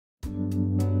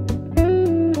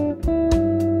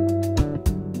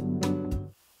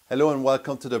Hello and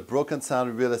welcome to the Broken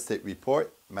Sound Real Estate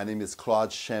Report. My name is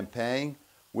Claude Champagne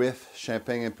with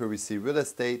Champagne and Parisi Real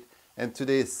Estate, and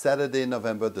today is Saturday,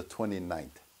 November the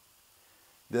 29th.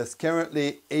 There's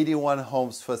currently 81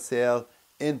 homes for sale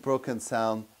in Broken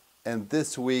Sound, and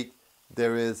this week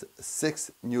there is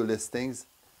 6 new listings.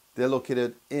 They're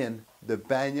located in the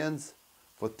Banyans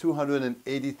for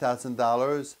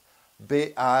 $280,000,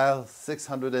 Bay Isle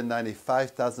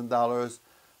 $695,000,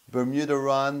 Bermuda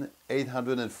Run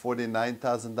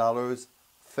 $849,000,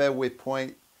 Fairway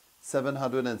Point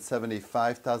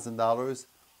 $775,000,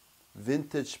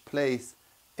 Vintage Place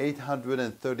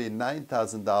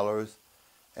 $839,000,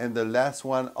 and the last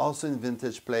one also in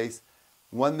Vintage Place,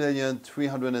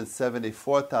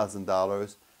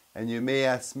 $1,374,000. And you may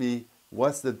ask me,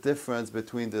 what's the difference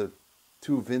between the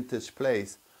two Vintage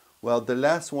Place? Well, the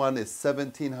last one is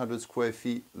 1,700 square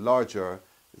feet larger,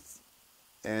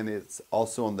 and it's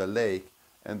also on the lake.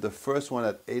 And the first one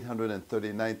at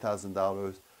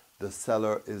 $839,000, the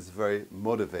seller is very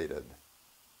motivated.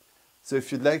 So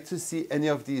if you'd like to see any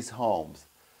of these homes,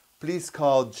 please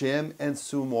call Jim and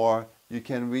Sue Moore. You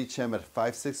can reach them at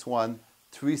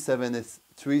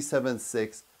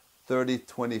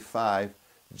 561-376-3025.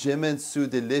 Jim and Sue,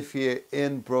 they live here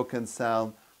in Broken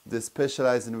Sound. They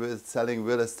specialize in selling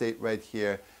real estate right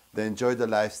here. They enjoy the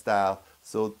lifestyle,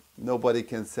 so nobody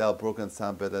can sell Broken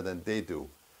Sound better than they do.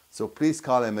 So please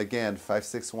call them again,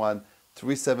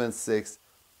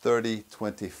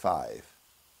 561-376-3025.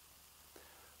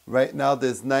 Right now,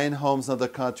 there's 9 homes under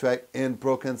contract in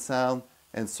Broken Sound,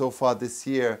 and so far this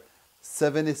year,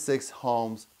 76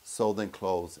 homes sold and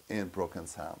closed in Broken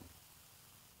Sound.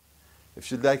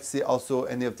 If you'd like to see also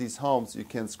any of these homes, you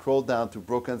can scroll down to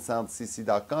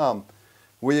brokensoundcc.com,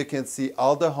 where you can see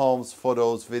all the homes,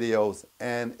 photos, videos,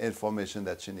 and information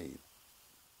that you need.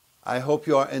 I hope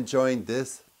you are enjoying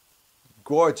this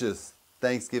gorgeous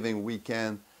Thanksgiving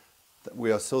weekend.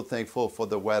 We are so thankful for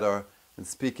the weather. And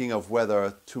speaking of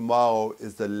weather, tomorrow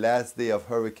is the last day of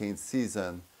hurricane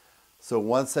season. So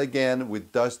once again, we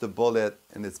dodged the bullet,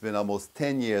 and it's been almost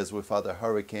 10 years without a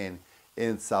hurricane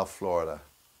in South Florida.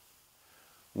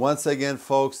 Once again,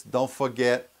 folks, don't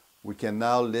forget, we can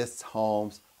now list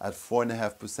homes at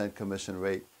 4.5% commission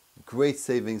rate. Great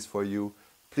savings for you.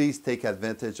 Please take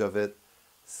advantage of it.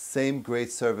 Same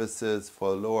great services for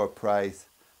a lower price.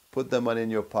 Put the money in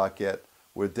your pocket.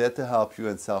 We're there to help you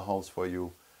and sell homes for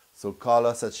you. So call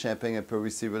us at Champagne and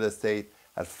Parisi Real Estate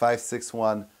at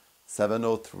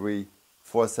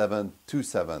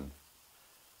 561-703-4727.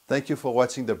 Thank you for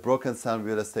watching the Broken Sound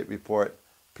Real Estate Report.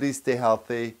 Please stay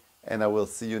healthy, and I will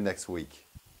see you next week.